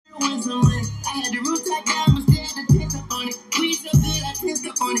had the roots like diamonds, they had the tint up on it. We so good, I tensed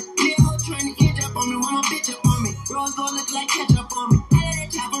up on it. Little hoe trying to inch up on me, want my bitch up on me. Rose gold look like ketchup on me. I let her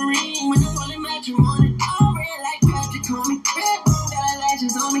chop a ring when I'm holding matrimony. All red like Patrick on me. Red bone got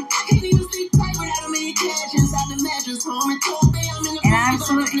eyelashes on me. I can't even sleep tight without a million cash inside the mattress, homie. And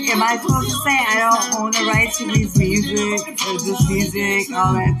am I supposed to say I don't own the rights to these music, or this music,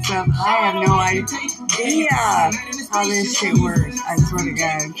 all that stuff? I have no idea how this shit works, I swear to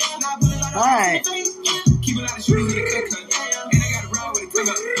God. But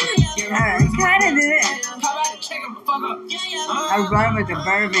I kind of did it. I run with the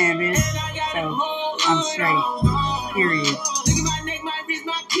Birdman, bitch, so I'm straight, period.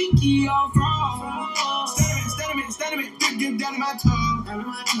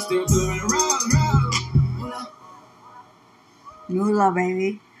 Moolah,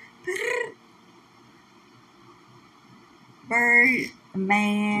 baby.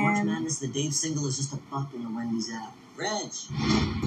 Birdman. March Madness, the Dave single is just a buck in the Wendy's app. Reg.